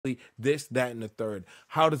this, that, and the third.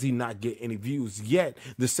 How does he not get any views? Yet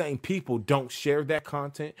the same people don't share that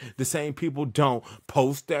content. The same people don't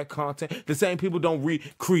post that content. The same people don't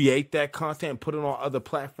recreate that content and put it on other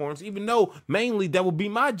platforms, even though mainly that would be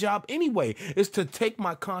my job anyway, is to take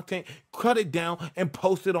my content, cut it down, and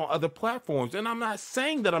post it on other platforms. And I'm not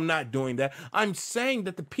saying that I'm not doing that. I'm saying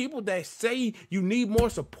that the people that say you need more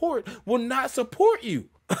support will not support you.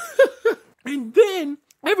 And then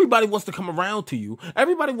everybody wants to come around to you.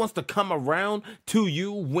 Everybody wants to come around to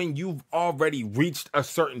you when you've already reached a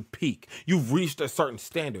certain peak. You've reached a certain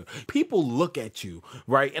standard. People look at you,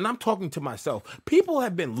 right? And I'm talking to myself. People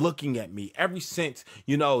have been looking at me ever since,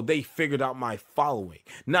 they figured out my following.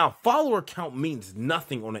 Now, follower count means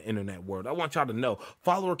nothing on the internet world. I want y'all to know,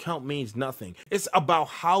 follower count means nothing. It's about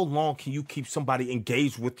how long can you keep somebody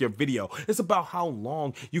engaged with your video. It's about how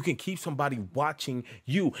long you can keep somebody watching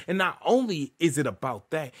you. And not only is it about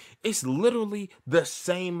that, it's literally the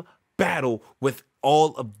same battle with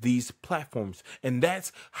all of these platforms, and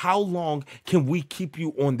that's how long can we keep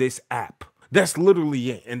you on this app. That's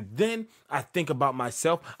literally it. And then I think about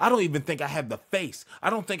myself. I don't even think I have the face. I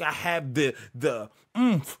don't think I have the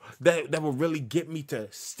oomph that will really get me to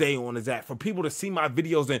stay on this app, for people to see my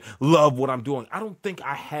videos and love what I'm doing. I don't think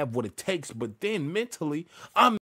I have what it takes, but then mentally I'm